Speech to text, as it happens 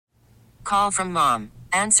Call from mom.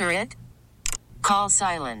 Answer it. Call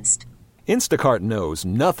silenced. Instacart knows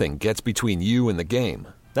nothing gets between you and the game.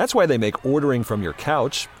 That's why they make ordering from your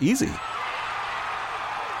couch easy.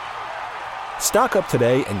 Stock up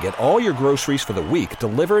today and get all your groceries for the week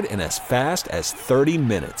delivered in as fast as 30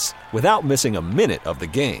 minutes without missing a minute of the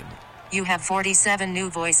game. You have 47 new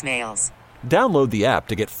voicemails. Download the app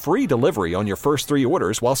to get free delivery on your first 3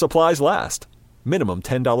 orders while supplies last. Minimum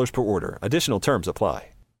 $10 per order. Additional terms apply.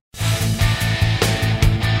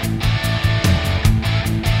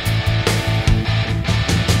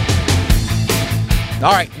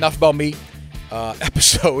 All right, enough about me.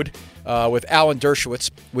 Episode with Alan Dershowitz,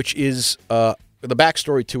 which is the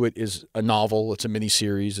backstory to it is a novel. It's a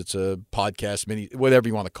miniseries. It's a podcast, whatever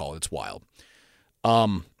you want to call it. It's wild.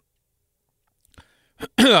 I'm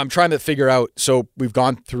trying to figure out. So we've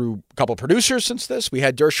gone through a couple of producers since this. We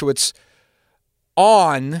had Dershowitz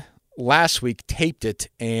on last week, taped it,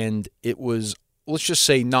 and it was, let's just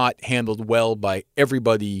say, not handled well by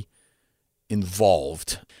everybody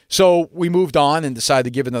involved. So we moved on and decided to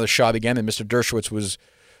give it another shot again, and Mr. Dershowitz was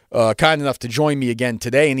kind enough to join me again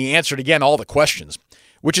today, and he answered again all the questions,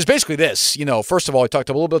 which is basically this. First of all, I talked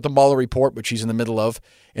a little bit about the Mueller report, which he's in the middle of,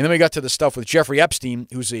 and then we got to the stuff with Jeffrey Epstein,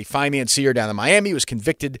 who's a financier down in Miami, was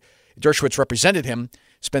convicted. Dershowitz represented him,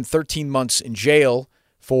 spent 13 months in jail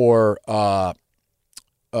for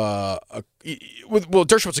Dershowitz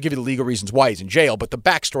will give you the legal reasons why he's in jail, but the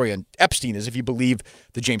backstory on Epstein is, if you believe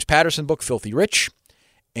the James Patterson book, Filthy Rich,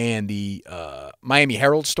 and the Miami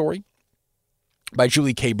Herald story by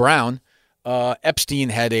Julie K. Brown, Epstein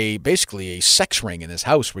had basically a sex ring in his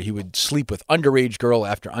house where he would sleep with underage girl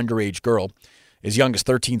after underage girl, as young as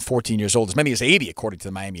 13, 14 years old, as many as 80, according to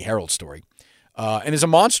the Miami Herald story, and is a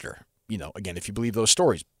monster. Again, if you believe those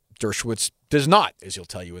stories. Dershowitz does not, as he'll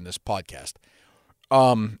tell you in this podcast.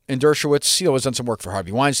 And Dershowitz, has done some work for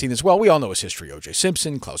Harvey Weinstein as well. We all know his history. O.J.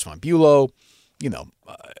 Simpson, Klaus von Bülow,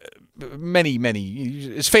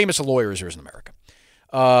 many, as famous a lawyer as there is in America.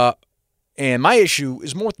 And my issue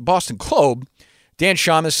is more with the Boston Globe. Dan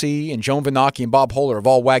Shaughnessy and Joan Venocchi and Bob Holler have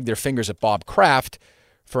all wagged their fingers at Bob Kraft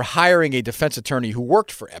for hiring a defense attorney who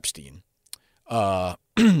worked for Epstein. A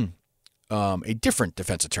different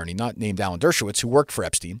defense attorney, not named Alan Dershowitz, who worked for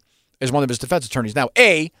Epstein as one of his defense attorneys. Now,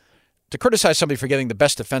 to criticize somebody for getting the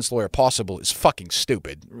best defense lawyer possible is fucking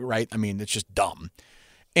stupid, right? I mean, it's just dumb.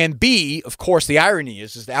 And B, of course, the irony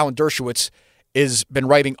is that Alan Dershowitz has been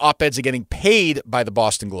writing op-eds and getting paid by the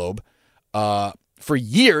Boston Globe for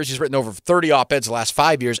years. He's written over 30 op-eds the last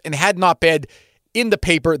 5 years and had an op-ed in the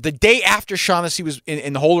paper the day after Shaughnessy was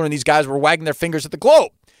in Holler and these guys were wagging their fingers at the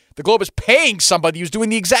Globe. The Globe is paying somebody who's doing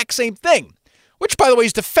the exact same thing, which, by the way,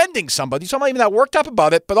 is defending somebody. So I'm not even that worked up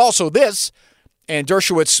about it, but also this. And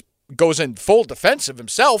Dershowitz goes in full defense of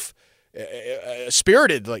himself,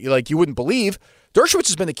 spirited like you wouldn't believe. Dershowitz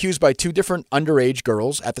has been accused by 2 different underage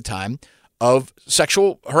girls at the time of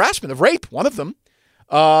sexual harassment, of rape. One of them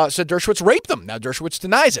said Dershowitz raped them. Now Dershowitz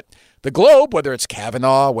denies it. The Globe, whether it's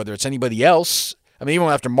Kavanaugh, whether it's anybody else, even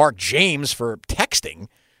after Mark James for texting,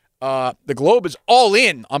 the Globe is all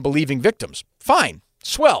in on believing victims. Fine.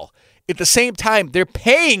 Swell. At the same time, they're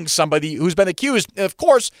paying somebody who's been accused. And of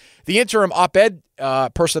course, the interim op-ed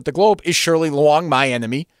person at the Globe is Shirley Long, my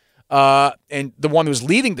enemy, and the one who's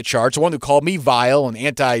leading the charge, the one who called me vile and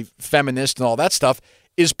anti-feminist and all that stuff,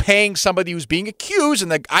 is paying somebody who's being accused.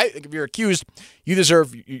 And if you're accused, you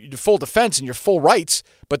deserve your full defense and your full rights.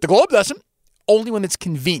 But the Globe doesn't, only when it's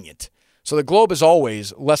convenient. So the Globe is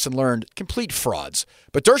always, lesson learned, complete frauds.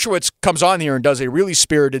 But Dershowitz comes on here and does a really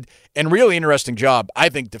spirited and really interesting job, I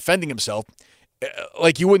think, defending himself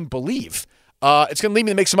like you wouldn't believe. It's going to lead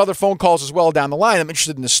me to make some other phone calls as well down the line. I'm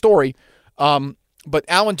interested in this story. But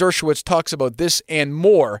Alan Dershowitz talks about this and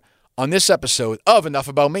more on this episode of Enough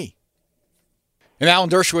About Me. And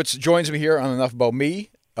Alan Dershowitz joins me here on Enough About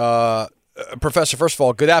Me. Professor, first of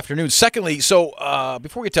all, good afternoon. Secondly, before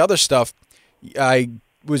we get to other stuff, I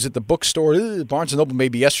was at the bookstore, Barnes & Noble,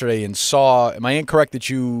 maybe yesterday, and saw, am I incorrect that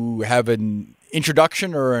you have an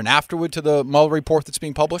introduction or an afterword to the Mueller report that's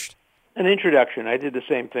being published? An introduction. I did the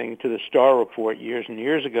same thing to the Starr report years and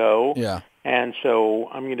years ago. Yeah. And so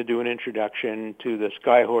I'm going to do an introduction to the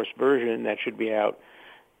Skyhorse version that should be out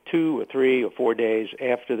 2 or 3 or 4 days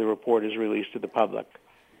after the report is released to the public.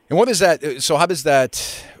 And what is that? So how does that,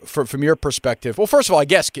 from your perspective, well, first of all, I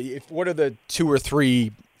guess, what are the 2 or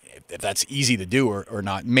 3, if that's easy to do or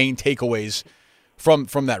not, main takeaways from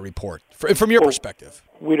that report, from your perspective?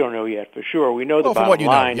 We don't know yet for sure. We know the bottom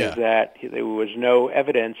line is that there was no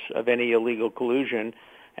evidence of any illegal collusion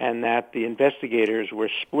and that the investigators were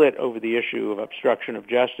split over the issue of obstruction of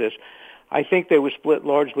justice. I think they were split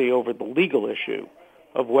largely over the legal issue.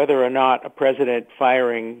 of whether or not a president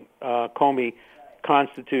firing Comey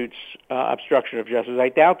constitutes obstruction of justice. I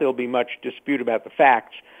doubt there'll be much dispute about the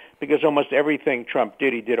facts, because almost everything Trump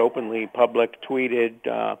did, he did openly, public, tweeted,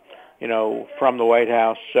 from the White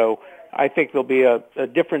House. So I think there'll be a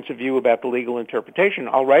difference of view about the legal interpretation.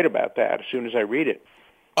 I'll write about that as soon as I read it.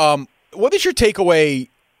 What is your takeaway?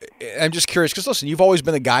 I'm just curious, because listen, you've always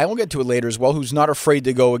been a guy, and we'll get to it later as well, who's not afraid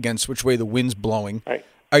to go against which way the wind's blowing. Right.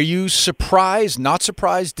 Are you surprised, not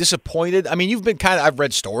surprised, disappointed? I mean, you've been I've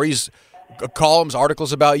read stories, columns,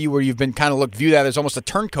 articles about you where you've been viewed that as almost a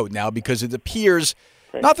turncoat now, because it appears,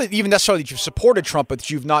 not that even necessarily that you've supported Trump, but that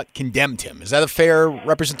you've not condemned him. Is that a fair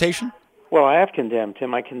representation? Well, I have condemned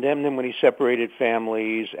him. I condemned him when he separated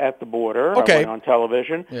families at the border. Okay. I went on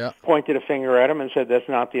television, pointed a finger at him and said, that's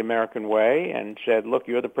not the American way, and said, look,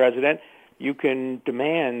 you're the president. You can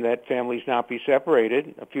demand that families not be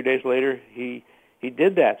separated. A few days later, he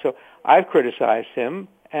did that. So I've criticized him,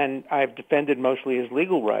 and I've defended mostly his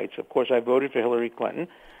legal rights. Of course, I voted for Hillary Clinton,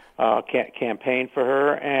 campaigned for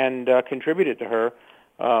her, and contributed to her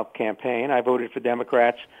campaign. I voted for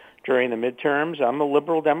Democrats during the midterms. I'm a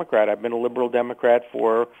liberal Democrat. I've been a liberal Democrat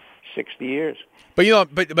for 60 years. But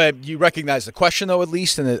but you recognize the question, though, at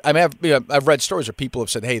least. And I've read stories where people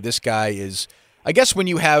have said, "Hey, this guy is." I guess when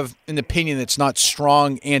you have an opinion that's not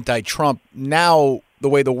strong anti-Trump, now the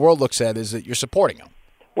way the world looks at it is that you're supporting him.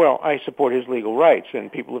 Well, I support his legal rights,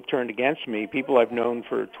 and people have turned against me. People I've known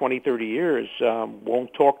for 20, 30 years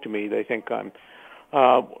won't talk to me. They think I'm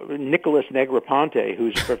Nicholas Negroponte,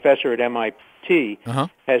 who's a professor at MIT,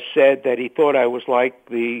 has said that he thought I was like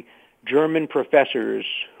the German professors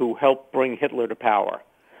who helped bring Hitler to power.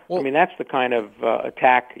 Well, I mean, that's the kind of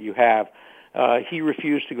attack you have. He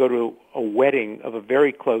refused to go to a wedding of a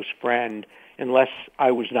very close friend unless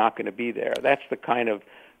I was not going to be there. That's the kind of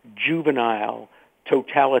juvenile,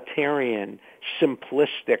 totalitarian,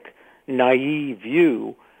 simplistic, naive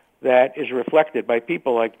view that is reflected by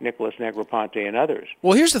people like Nicholas Negroponte and others.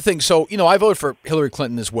 Well, here's the thing. So, I voted for Hillary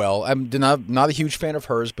Clinton as well. I'm not a huge fan of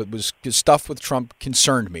hers, but stuff with Trump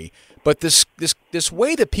concerned me. But this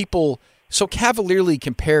way that people so cavalierly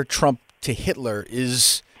compare Trump to Hitler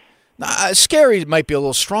is scary. It might be a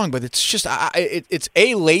little strong, but it's just it's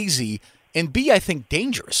A, lazy, and B, I think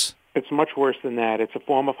dangerous. It's much worse than that. It's a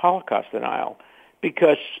form of Holocaust denial.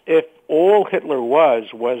 Because if all Hitler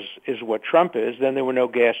is what Trump is, then there were no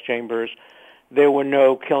gas chambers, there were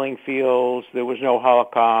no killing fields, there was no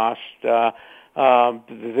Holocaust, there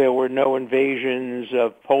were no invasions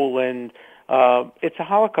of Poland. It's a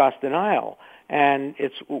Holocaust denial, and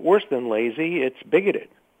it's worse than lazy. It's bigoted.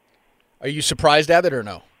 Are you surprised at it or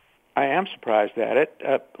no? I am surprised at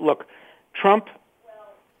it. Look, Trump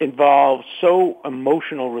involves so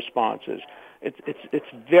emotional responses. It's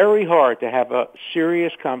very hard to have a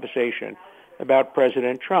serious conversation about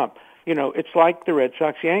President Trump. It's like the Red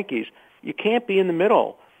Sox-Yankees. You can't be in the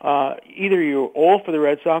middle. Either you're all for the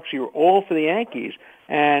Red Sox or you're all for the Yankees.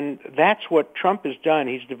 And that's what Trump has done.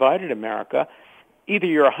 He's divided America. Either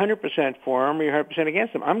you're 100% for him or you're 100%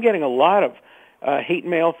 against him. I'm getting a lot of hate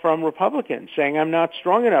mail from Republicans saying I'm not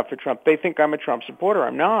strong enough for Trump. They think I'm a Trump supporter.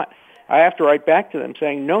 I'm not. I have to write back to them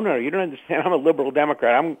saying, no, you don't understand. I'm a liberal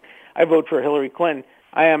Democrat. I vote for Hillary Clinton.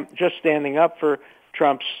 I am just standing up for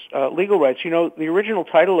Trump's legal rights. The original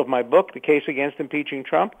title of my book, The Case Against Impeaching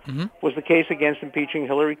Trump, was The Case Against Impeaching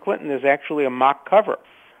Hillary Clinton. There's actually a mock cover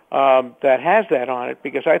that has that on it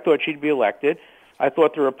because I thought she'd be elected. I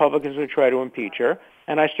thought the Republicans would try to impeach her,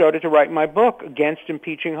 and I started to write my book against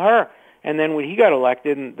impeaching her. And then when he got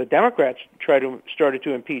elected and the Democrats started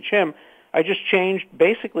to impeach him, I just changed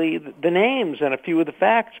basically the names and a few of the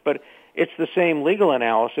facts, but it's the same legal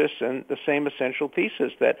analysis and the same essential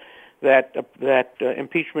thesis that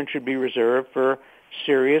impeachment should be reserved for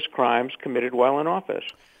serious crimes committed while in office.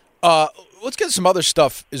 Let's get some other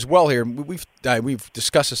stuff as well here. We've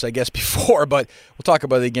discussed this, I guess, before, but we'll talk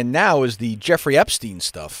about it again now. Is the Jeffrey Epstein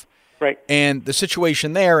stuff, right? And the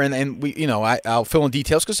situation there, and we, I'll fill in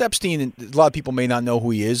details because Epstein, a lot of people may not know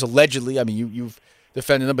who he is. Allegedly, I mean, you've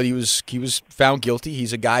defended him, but he was found guilty.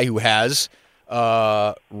 He's a guy who has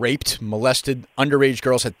raped, molested underage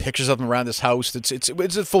girls, had pictures of them around his house. It's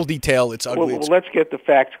a full detail. It's ugly. Well, let's get the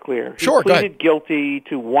facts clear. Sure, he pleaded guilty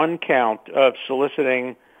to one count of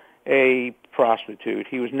soliciting a prostitute.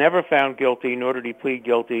 He was never found guilty, nor did he plead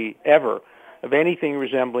guilty ever of anything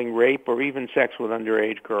resembling rape or even sex with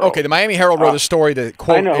underage girls. Okay, the Miami Herald wrote a story to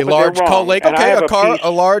quote know, a but large they're Cult wrong. Lake. And I Okay, have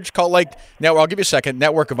a large Cult Lake network. I'll give you a second.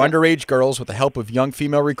 Network of underage girls with the help of young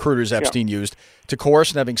female recruiters Epstein used to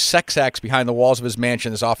coerce and having sex acts behind the walls of his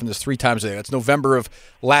mansion as often as 3 times a day. That's November of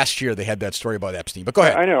last year. They had that story about Epstein. But go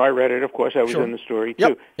ahead. I know. I read it. Of course, I was Sure. in the story Yep,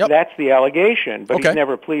 too. yep. That's the allegation, but Okay. he's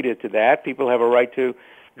never pleaded to that. People have a right to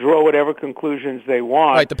draw whatever conclusions they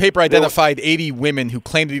want. Right, the paper identified 80 women who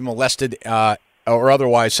claimed to be molested or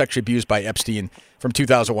otherwise sexually abused by Epstein from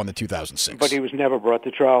 2001 to 2006. But he was never brought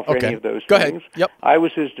to trial for Okay. any of those Go things. ahead. Yep. I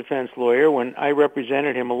was his defense lawyer when I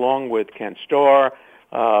represented him along with Ken Starr,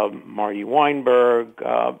 Marty Weinberg,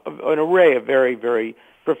 an array of very, very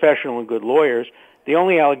professional and good lawyers. The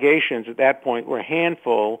only allegations at that point were a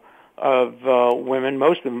handful of women,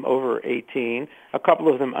 most of them over 18, a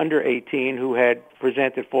couple of them under 18 who had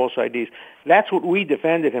presented false IDs. That's what we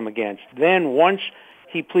defended him against. Then once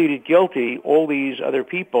he pleaded guilty, all these other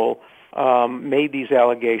people made these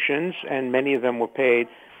allegations, and many of them were paid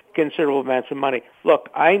considerable amounts of money. Look,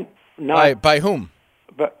 I'm not... By whom?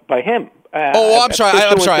 By him. I'm sorry.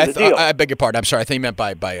 pursuant to the deal. I beg your pardon. I'm sorry. I think you meant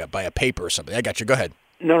by a paper or something. I got you. Go ahead.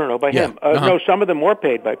 No, by him. No, some of them were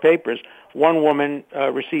paid by papers. One woman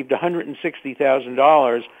received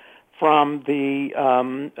 $160,000 from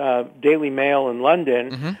the Daily Mail in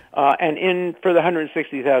London, and for the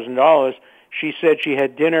 $160,000, she said she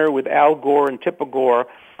had dinner with Al Gore and Tipper Gore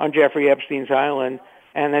on Jeffrey Epstein's island,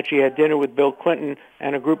 and that she had dinner with Bill Clinton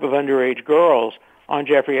and a group of underage girls on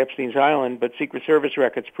Jeffrey Epstein's island, but Secret Service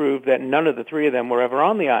records proved that none of the 3 of them were ever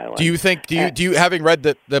on the island. Do you having read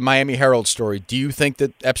the Miami Herald story, do you think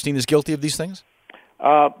that Epstein is guilty of these things?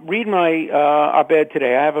 Read my op-ed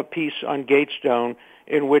today. I have a piece on Gatestone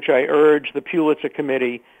in which I urge the Pulitzer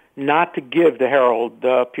Committee not to give the Herald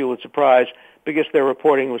the Pulitzer Prize because their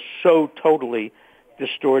reporting was so totally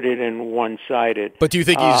distorted and one-sided. But do you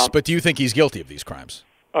think he's guilty of these crimes?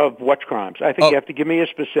 Of what crimes? I think you have to give me a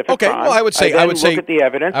specific crime. Okay, well, I would say look at the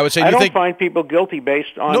evidence. I would say I don't find people guilty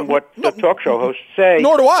based on what the talk show hosts say,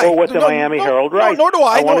 nor do I, or what the Miami Herald writes. Nor do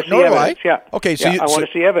I. I want to see evidence. Yeah. Okay, so I want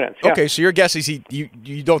to see evidence. Yeah. Okay, so your guess is you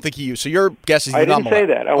don't think he. So your guess is I didn't say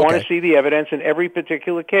that. I want to see the evidence in every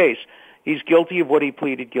particular case. He's guilty of what he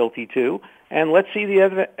pleaded guilty to, and let's see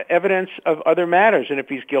the evidence of other matters. And if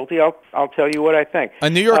he's guilty, I'll tell you what I think. A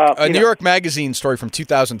New York Magazine story from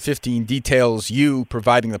 2015 details you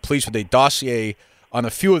providing the police with a dossier on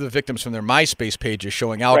a few of the victims from their MySpace pages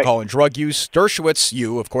showing alcohol and drug use. Dershowitz,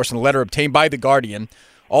 you, of course, in a letter obtained by The Guardian,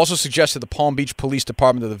 also suggested the Palm Beach Police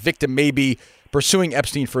Department that the victim may be pursuing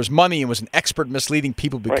Epstein for his money and was an expert misleading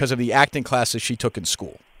people because of the acting classes she took in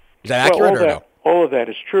school. Is that accurate or no? All of that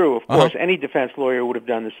is true. Of course, any defense lawyer would have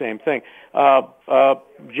done the same thing.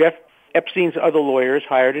 Jeff Epstein's other lawyers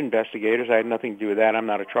hired investigators. I had nothing to do with that. I'm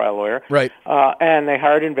not a trial lawyer. Right. And they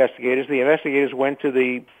hired investigators. The investigators went to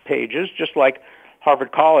the pages, just like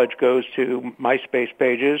Harvard College goes to MySpace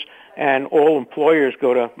pages, and all employers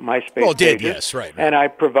go to MySpace pages. Well, did, yes, right. And I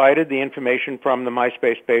provided the information from the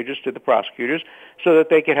MySpace pages to the prosecutors so that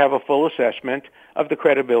they could have a full assessment of the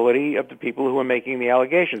credibility of the people who are making the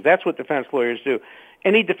allegations. That's what defense lawyers do.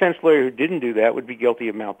 Any defense lawyer who didn't do that would be guilty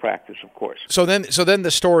of malpractice, of course. So then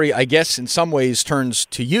the story, I guess, in some ways turns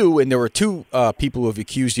to you, and there were 2 people who have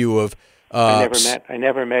accused you of. I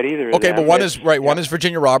never met either of them. Okay, but one is right. Yeah. One is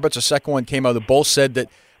Virginia Roberts. A second one came out that both said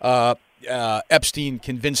that Epstein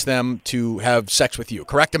convinced them to have sex with you.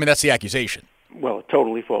 Correct? I mean, that's the accusation. Well,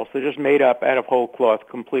 totally false. They're just made up out of whole cloth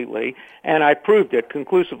completely, and I proved it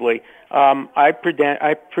conclusively.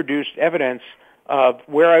 I produced evidence of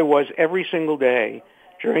where I was every single day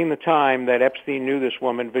during the time that Epstein knew this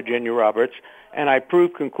woman, Virginia Roberts, and I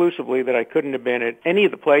proved conclusively that I couldn't have been at any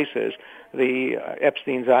of the places, the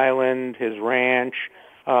Epstein's island, his ranch,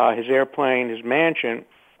 his airplane, his mansion,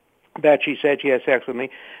 that she said she had sex with me.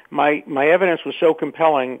 My evidence was so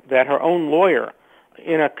compelling that her own lawyer,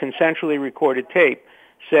 in a consensually recorded tape,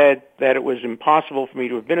 said that it was impossible for me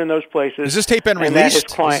to have been in those places. Has this tape been released? And that his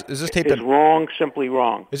client is this tape is wrong, simply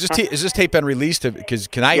wrong. Is this tape been released? Because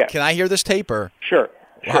can I hear this tape or? Sure.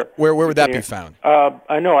 Where would that be found?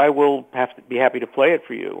 I know I will be happy to play it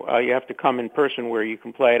for you. You have to come in person where you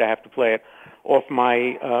can play it. I have to play it off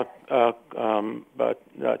my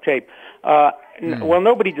tape. Well,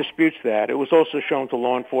 nobody disputes that. It was also shown to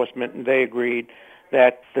law enforcement, and they agreed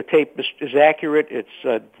that the tape is accurate.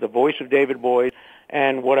 It's the voice of David Boyd,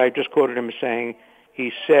 and what I just quoted him as saying,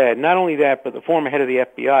 he said, not only that, but the former head of the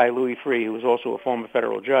FBI, Louis Freeh, who was also a former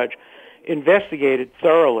federal judge, investigated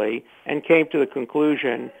thoroughly and came to the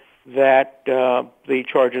conclusion that the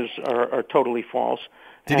charges are totally false.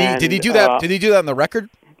 Did he do that? Did he do that on the record?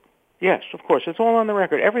 Yes, of course. It's all on the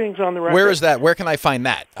record. Everything's on the record. Where is that? Where can I find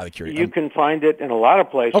that? Out of curiosity. You can find it in a lot of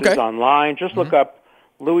places online. Just look up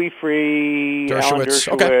Louis Freeh, Alan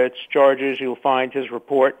Dershowitz, charges. You'll find his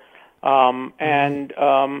report. And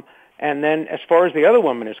then as far as the other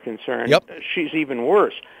woman is concerned, she's even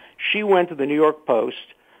worse. She went to the New York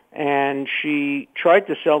Post, and she tried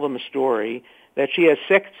to sell them a story that she has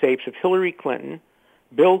sex tapes of Hillary Clinton,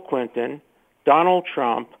 Bill Clinton, Donald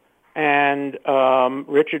Trump, and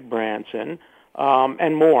Richard Branson,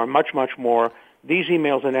 and more, much, much more. These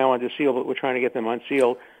emails are now under seal, but we're trying to get them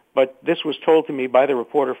unsealed. But this was told to me by the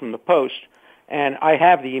reporter from the Post, and I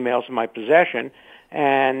have the emails in my possession.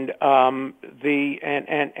 And the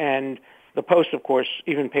Post, of course,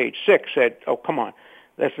 even page 6 said, "Oh, come on,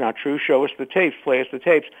 that's not true. Show us the tapes. Play us the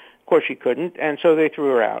tapes." Of course, she couldn't, and so they threw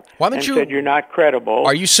her out. Said, "You're not credible."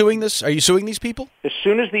 Are you suing this? Are you suing these people? As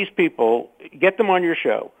soon as these people get them on your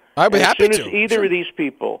show, I'd be happy to. As soon as either of these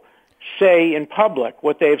people say in public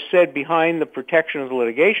what they have said behind the protection of the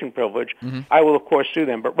litigation privilege, I will, of course, sue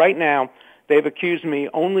them. But right now, they've accused me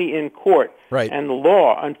only in court. Right. And the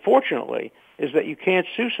law, unfortunately, is that you can't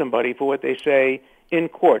sue somebody for what they say in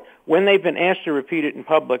court. When they've been asked to repeat it in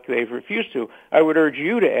public, they've refused to. I would urge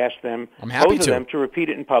you to ask them, both of them, to repeat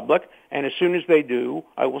it in public, and as soon as they do,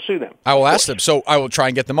 I will sue them. I will ask them, so I will try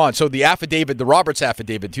and get them on. So the affidavit, the Roberts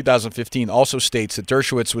affidavit, 2015, also states that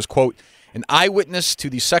Dershowitz was, quote, an eyewitness to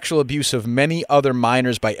the sexual abuse of many other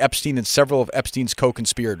minors by Epstein and several of Epstein's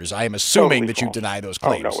co-conspirators. I am assuming that you deny those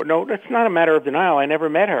claims. Oh, no, that's not a matter of denial. I never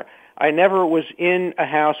met her. I never was in a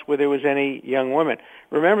house where there was any young woman.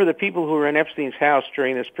 Remember, the people who were in Epstein's house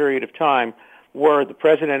during this period of time were the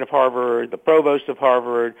president of Harvard, the provost of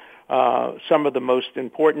Harvard, some of the most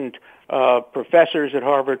important professors at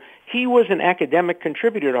Harvard. He was an academic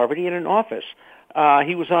contributor at Harvard. He had an office.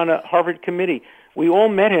 He was on a Harvard committee. We all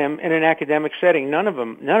met him in an academic setting. None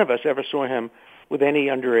of us ever saw him with any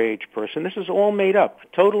underage person. This is all made up,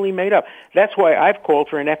 totally made up. That's why I've called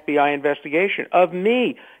for an FBI investigation of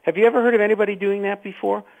me. Have you ever heard of anybody doing that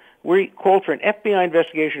before? We called for an FBI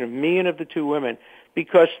investigation of me and of the two women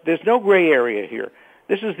because there's no gray area here.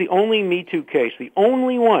 This is the only Me Too case, the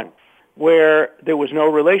only one where there was no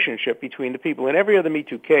relationship between the people. In every other Me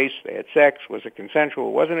Too case, they had sex, was it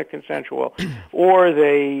consensual, wasn't it consensual, or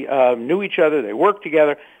they knew each other, they worked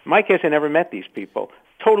together. In my case, I never met these people.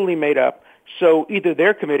 Totally made up. So either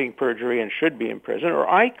they're committing perjury and should be in prison, or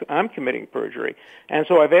I'm committing perjury. And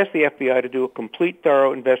so I've asked the FBI to do a complete,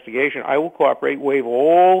 thorough investigation. I will cooperate, waive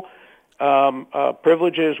all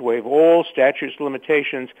privileges, waive all statutes,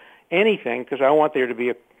 limitations, anything, because I want there to be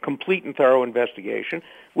a complete and thorough investigation,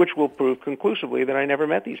 which will prove conclusively that I never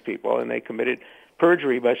met these people, and they committed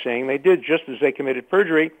perjury by saying they did, just as they committed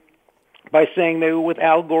perjury by saying they were with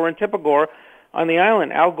Al Gore and Tipper Gore on the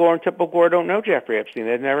island. Al Gore and Tipper Gore don't know Jeffrey Epstein.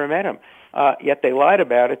 They've never met him. Yet they lied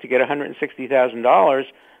about it to get $160,000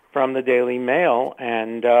 from the Daily Mail.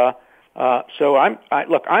 And so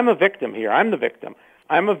I'm a victim here. I'm the victim.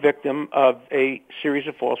 I'm a victim of a series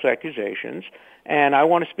of false accusations, and I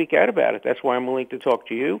want to speak out about it. That's why I'm willing to talk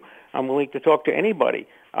to you. I'm willing to talk to anybody.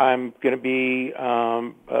 I'm going to be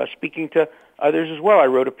speaking to others as well. I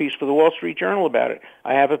wrote a piece for the Wall Street Journal about it.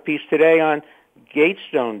 I have a piece today on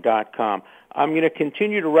Gatestone.com. I'm going to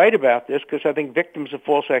continue to write about this because I think victims of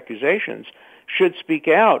false accusations should speak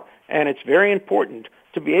out, and it's very important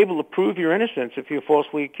to be able to prove your innocence if you're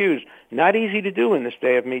falsely accused. Not easy to do in this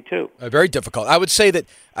day of Me Too. Very difficult. I would say that,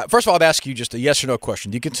 first of all, I'd ask you just a yes or no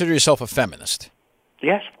question. Do you consider yourself a feminist?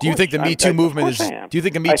 Yes, of course. Do you think the Me Too movement is? Do you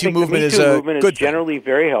think the Me Too movement is a good? Generally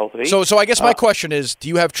very healthy. So I guess my question is: do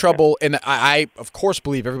you have trouble? And I of course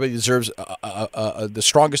believe everybody deserves the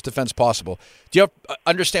strongest defense possible. Do you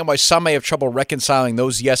understand why some may have trouble reconciling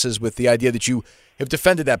those yeses with the idea that you have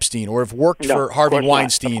defended Epstein or have worked for Harvey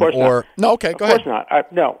Weinstein? Or no, okay, go ahead. Of course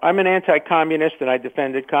not. No, I'm an anti-communist, and I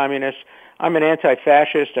defended communists. I'm an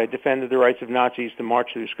anti-fascist. I defended the rights of Nazis to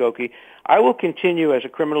march through Skokie. I will continue as a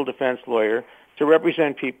criminal defense lawyer to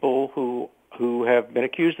represent people who have been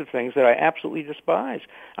accused of things that I absolutely despise.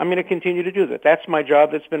 I'm going to continue to do that. That's my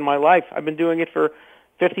job. That's been my life. I've been doing it for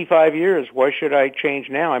 55 years. Why should I change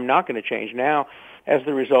now? I'm not going to change now as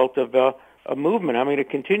the result of a movement. I'm going to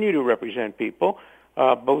continue to represent people,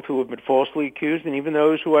 both who have been falsely accused and even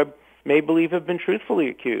those who I may believe have been truthfully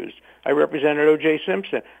accused. I represented O.J.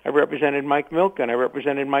 Simpson. I represented Mike Milken. I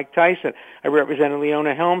represented Mike Tyson. I represented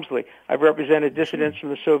Leona Helmsley. I've represented dissidents from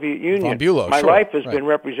the Soviet Union. Von Bulow, My life has been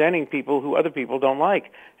representing people who other people don't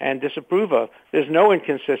like and disapprove of. There's no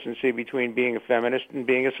inconsistency between being a feminist and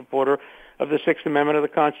being a supporter of the Sixth Amendment of the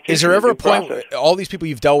Constitution. Is there ever a point where all these people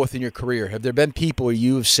you've dealt with in your career, have there been people where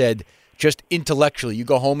you have said, just intellectually, you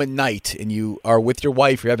go home at night and you are with your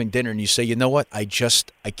wife, you're having dinner, and you say, you know what, I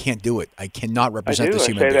can't do it. I cannot represent this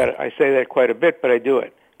human being. I say that quite a bit, but I do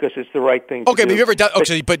it because it's the right thing to do. But you've ever done?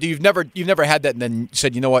 Okay, but you've never had that and then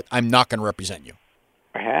said, you know what, I'm not going to represent you.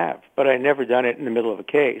 I have, but I've never done it in the middle of a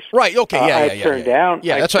case. Right. Okay. I've turned down.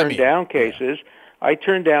 That's what I mean. Down cases. I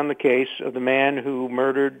turned down the case of the man who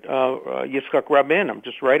murdered Yitzhak Rabin. I'm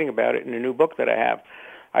just writing about it in a new book that I have.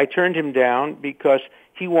 I turned him down because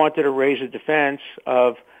he wanted to raise a defense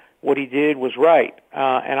of what he did was right,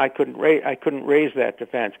 and I couldn't raise that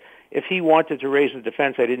defense. If he wanted to raise the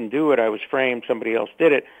defense, I didn't do it. I was framed. Somebody else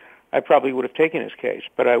did it. I probably would have taken his case,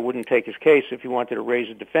 but I wouldn't take his case if he wanted to raise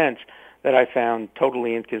a defense that I found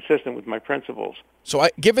totally inconsistent with my principles. So,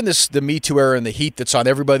 given the Me Too era and the heat that's on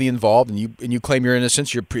everybody involved, and you claim your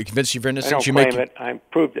innocence, you're convinced you're innocent. I don't claim it. I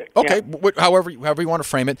proved it. Okay, yeah. However you want to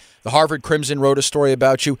frame it. The Harvard Crimson wrote a story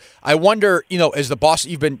about you. I wonder, as the boss,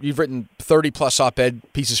 you've written 30+ op-ed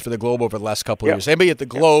pieces for the Globe over the last couple of years. Anybody at the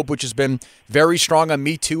Globe, which has been very strong on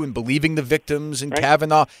Me Too and believing the victims and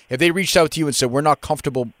Kavanaugh, have they reached out to you and said, we're not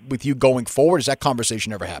comfortable with you going forward? Has that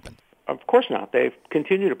conversation ever happened? Of course not. They've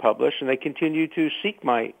continued to publish, and they continue to seek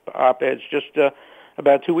my op-eds. Just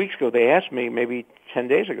about 2 weeks ago, they asked me, maybe 10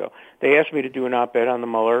 days ago, they asked me to do an op-ed on the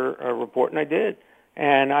Mueller report, and I did.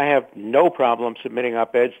 And I have no problem submitting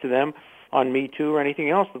op-eds to them on Me Too or anything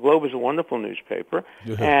else. The Globe is a wonderful newspaper,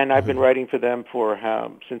 and I've been writing for them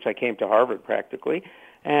since I came to Harvard, practically.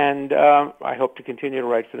 And I hope to continue to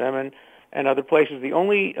write for them and other places. The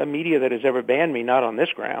only media that has ever banned me, not on this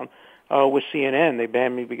ground, was CNN. They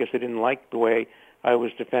banned me because they didn't like the way I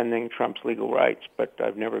was defending Trump's legal rights, but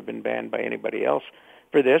I've never been banned by anybody else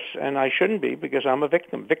for this, and I shouldn't be because I'm a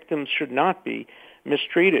victim. Victims should not be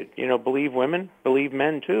mistreated. Believe women, believe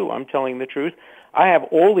men too. I'm telling the truth. I have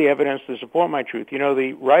all the evidence to support my truth.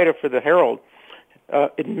 The writer for the Herald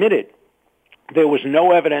admitted there was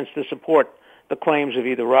no evidence to support the claims of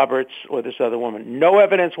either Roberts or this other woman. No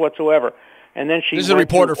evidence whatsoever. And then she this is a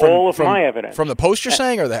reporter from all of my evidence. From the Post, you're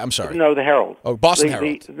saying, or I'm sorry? No, the Herald. Oh, Boston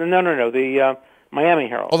Herald. No, the Miami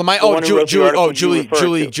Herald. Julie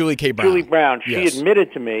K. Brown. Julie Brown. She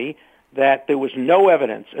admitted to me that there was no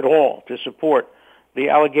evidence at all to support the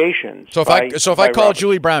allegations. So if I call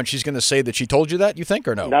Julie Brown, she's going to say that she told you that, you think,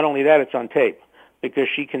 or no? Not only that, it's on tape because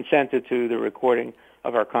she consented to the recording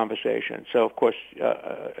of our conversation. So, of course,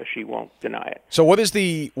 she won't deny it. So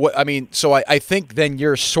I think then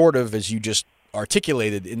you're sort of, as you just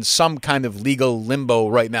articulated, in some kind of legal limbo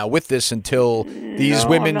right now with this until these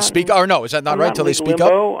women speak. Or no, is that not right? Until they speak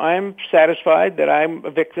limbo. Up? I'm satisfied that I'm a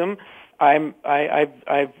victim. I've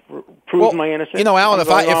proved my innocence. Alan,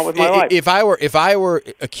 if I were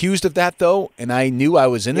accused of that though, and I knew I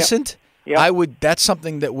was innocent, that's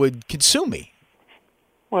something that would consume me.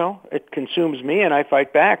 Well, it consumes me, and I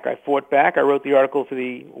fight back. I fought back. I wrote the article for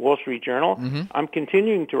the Wall Street Journal. Mm-hmm. I'm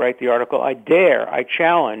continuing to write the article. I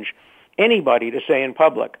challenge anybody to say in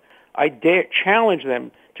public. I challenge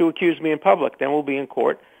them to accuse me in public. Then we'll be in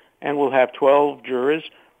court, and we'll have 12 jurors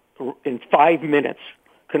in 5 minutes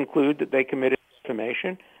conclude that they committed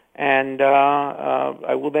defamation, and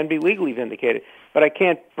I will then be legally vindicated. But I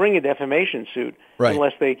can't bring a defamation suit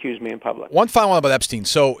unless they accuse me in public. One final one about Epstein.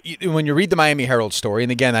 So when you read the Miami Herald story,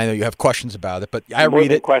 and again, I know you have questions about it, but I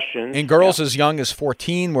read it. Questions. And girls as young as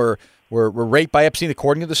 14 were raped by Epstein,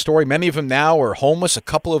 according to the story. Many of them now are homeless. A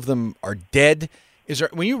couple of them are dead.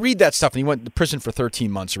 When you read that stuff, and you went to prison for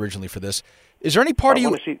 13 months originally for this, is there any part of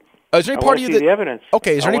you? Is there any part of you that? The evidence.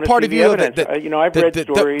 Okay, is there any part of you that I've read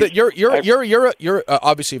stories. You're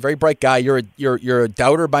obviously a very bright guy. You're a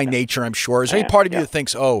doubter by nature, I'm sure. Is there any part of you that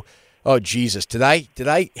thinks, oh Jesus, did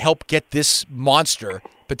I help get this monster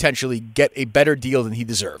potentially get a better deal than he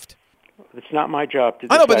deserved? It's not my job to.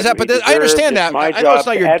 I know, I understand that. I know it's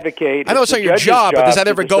not your advocate. I know it's not your job, but does that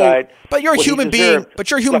ever go? But you're a human being. But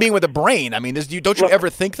you're a human being with a brain. I mean, don't you ever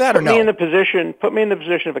think that, or no? Put me in the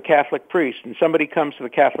position of a Catholic priest, and somebody comes to the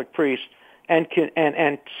Catholic priest and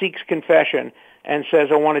seeks confession and says,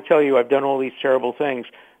 "I want to tell you, I've done all these terrible things."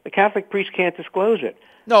 The Catholic priest can't disclose it.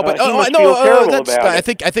 No, but I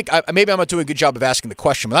think maybe I'm not doing a good job of asking the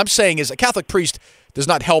question. What I'm saying is, a Catholic priest does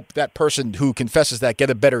not help that person who confesses that get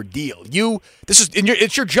a better deal.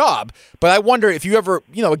 It's your job, but I wonder if you ever,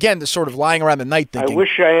 again, this sort of lying around the night thinking. I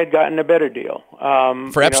wish I had gotten a better deal.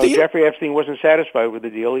 For Epstein? Jeffrey Epstein wasn't satisfied with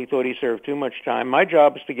the deal. He thought he served too much time. My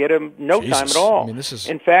job is to get him no time at all.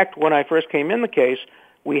 In fact, when I first came in the case,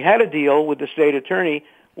 we had a deal with the state attorney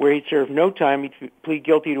where he'd serve no time. He'd plead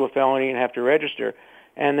guilty to a felony and have to register.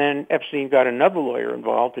 and then Epstein got another lawyer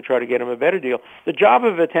involved to try to get him a better deal. The job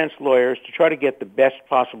of a defense lawyer is to try to get the best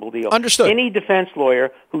possible deal. Understood. Any defense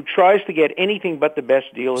lawyer who tries to get anything but the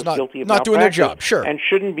best deal is guilty of not doing their job, malpractice sure. and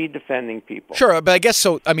shouldn't be defending people. Sure, but I guess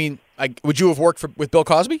so. I mean, would you have worked with Bill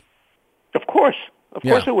Cosby? Of course. Of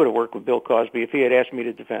Yeah. course I would have worked with Bill Cosby if he had asked me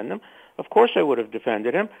to defend him. Of course I would have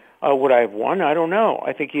defended him. Would I have won? I don't know.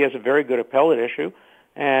 I think he has a very good appellate issue,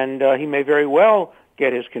 and he may very well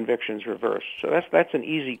get his convictions reversed. So that's an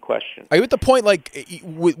easy question. Are you at the point, like,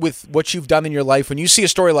 with what you've done in your life, when you see a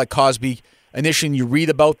story like Cosby, initially and you read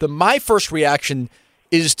about them, my first reaction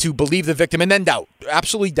is to believe the victim and then doubt.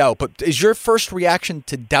 Absolutely doubt. But is your first reaction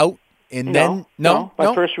to doubt and then... No?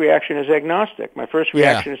 My first reaction is agnostic. My first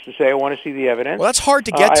reaction is to say, I want to see the evidence. Well, that's hard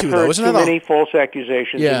to get to, though, isn't it? I've heard too many false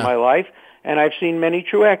accusations in my life, and I've seen many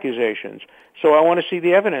true accusations. So I want to see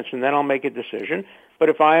the evidence, and then I'll make a decision. But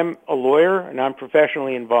if I'm a lawyer and I'm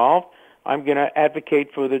professionally involved, I'm going to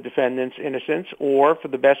advocate for the defendant's innocence or for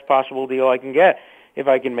the best possible deal I can get. If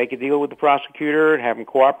I can make a deal with the prosecutor and have him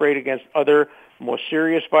cooperate against other more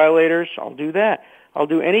serious violators, I'll do that. I'll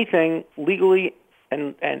do anything legally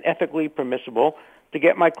and ethically permissible to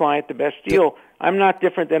get my client the best deal. I'm not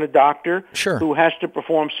different than a doctor who has to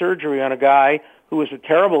perform surgery on a guy who is a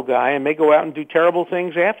terrible guy and may go out and do terrible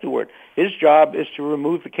things afterward. His job is to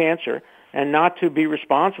remove the cancer and not to be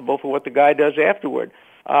responsible for what the guy does afterward.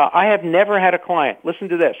 I have never had a client, listen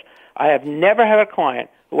to this, I have never had a client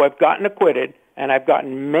who I've gotten acquitted, and I've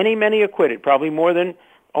gotten many, many acquitted, probably more than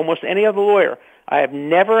almost any other lawyer. I have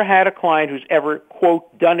never had a client who's ever,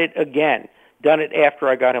 quote, done it again, done it after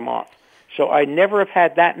I got him off. So I never have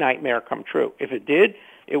had that nightmare come true. If it did,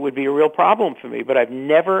 it would be a real problem for me, but I've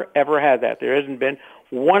never, ever had that. There hasn't been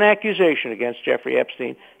one accusation against Jeffrey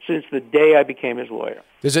Epstein since the day I became his lawyer.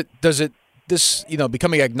 This,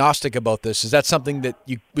 becoming agnostic about this, is that something that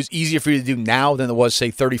was easier for you to do now than it was,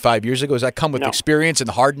 say, 35 years ago? Does that come with experience and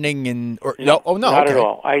hardening? No, not at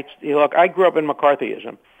all. Look, I grew up in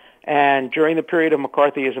McCarthyism, and during the period of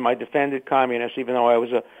McCarthyism, I defended communists, even though I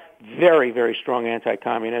was a very, very strong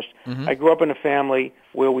anti-communist. Mm-hmm. I grew up in a family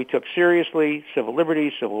where we took seriously civil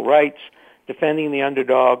liberties, civil rights, defending the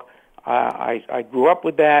underdog. I grew up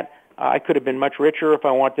with that. I could have been much richer if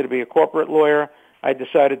I wanted to be a corporate lawyer. I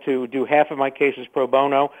decided to do half of my cases pro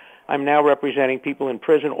bono. I'm now representing people in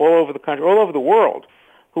prison all over the country, all over the world,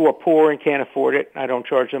 who are poor and can't afford it. I don't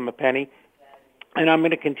charge them a penny. And I'm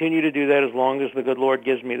going to continue to do that as long as the good Lord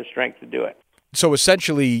gives me the strength to do it. So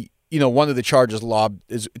essentially, one of the charges lobbed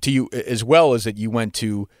is to you as well is that you went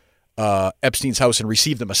to Epstein's house and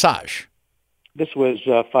received a massage. This was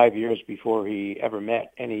 5 years before he ever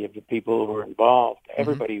met any of the people who were involved. Mm-hmm.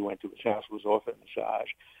 Everybody who went to his house was offered a massage.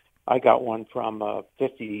 I got one from a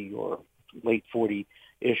 50 or late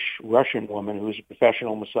 40-ish Russian woman who's a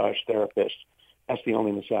professional massage therapist. That's the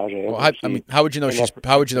only massage I ever received. How would you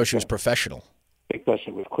know she was professional? Because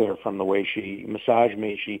it was clear from the way she massaged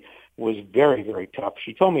me. She was very, very tough.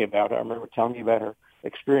 She told me about it. I remember telling me about her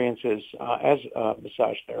experiences as a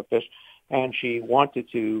massage therapist, and she wanted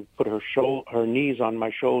to put her knees on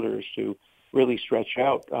my shoulders to really stretch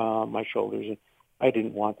out my shoulders. And I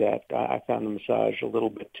didn't want that. I found the massage a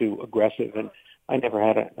little bit too aggressive, and I never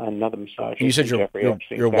had another massage. And you said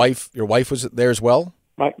your wife was there as well?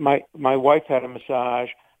 My wife had a massage.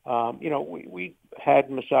 We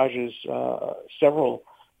had massages several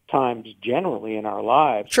times generally in our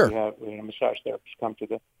lives. Sure. We had a massage therapist come to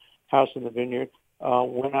the house in the Vineyard.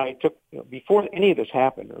 Before any of this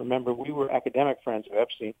happened, remember, we were academic friends of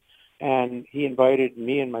Epstein, and he invited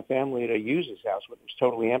me and my family to use his house when it was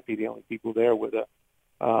totally empty. The only people there were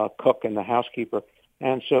the cook and the housekeeper.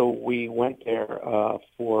 And so we went there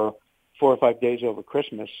for 4 or 5 days over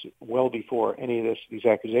Christmas, well before any of these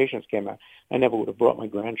accusations came out. I never would have brought my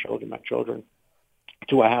children,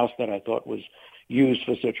 to a house that I thought was used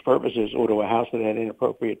for such purposes, or to a house that had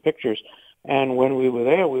inappropriate pictures. And when we were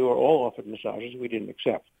there, we were all offered massages we didn't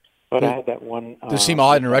accept. But I had that one. Does it seem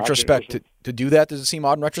odd in retrospect to do that? Does it seem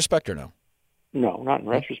odd in retrospect or no? No, not in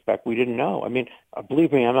retrospect. We didn't know. I mean,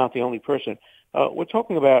 believe me, I'm not the only person. We're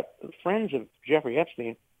talking about friends of Jeffrey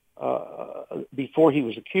Epstein before he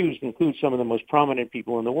was accused, include some of the most prominent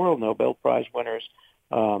people in the world, Nobel Prize winners,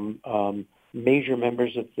 major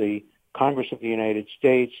members of the Congress of the United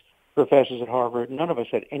States, professors at Harvard. None of us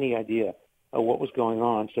had any idea what was going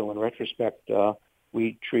on. So in retrospect,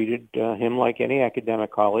 we treated him like any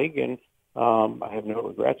academic colleague, and I have no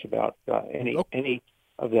regrets about any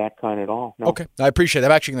of that kind at all. No. Okay, I appreciate it.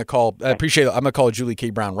 I'm actually going to call. I'm going to call Julie K.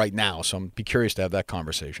 Brown right now, so I'm be curious to have that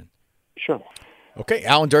conversation. Sure. Okay,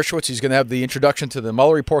 Alan Dershowitz. He's going to have the introduction to the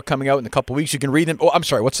Mueller report coming out in a couple of weeks. You can read him. Oh, I'm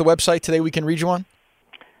sorry. What's the website today we can read you on?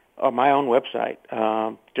 or my own website.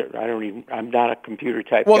 I'm not a computer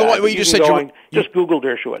type well, guy. Well, you just said just Google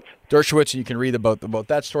Dershowitz. Dershowitz, and you can read about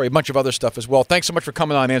that story, a bunch of other stuff as well. Thanks so much for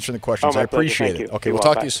coming on and answering the questions. I appreciate it. Okay, we'll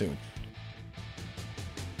talk to you soon.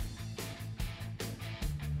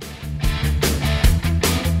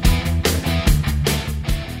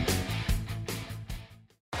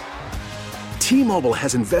 T-Mobile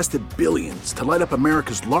has invested billions to light up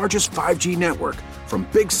America's largest 5G network, from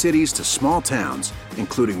big cities to small towns,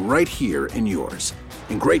 including right here in yours.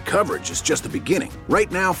 And great coverage is just the beginning. Right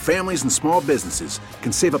now, families and small businesses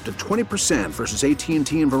can save up to 20% versus AT&T and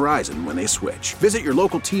Verizon when they switch. Visit your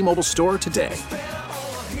local T-Mobile store today.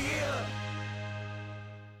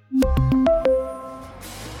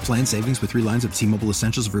 Plan savings with 3 lines of T-Mobile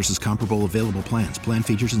Essentials versus comparable available plans. Plan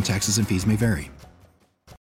features and taxes and fees may vary.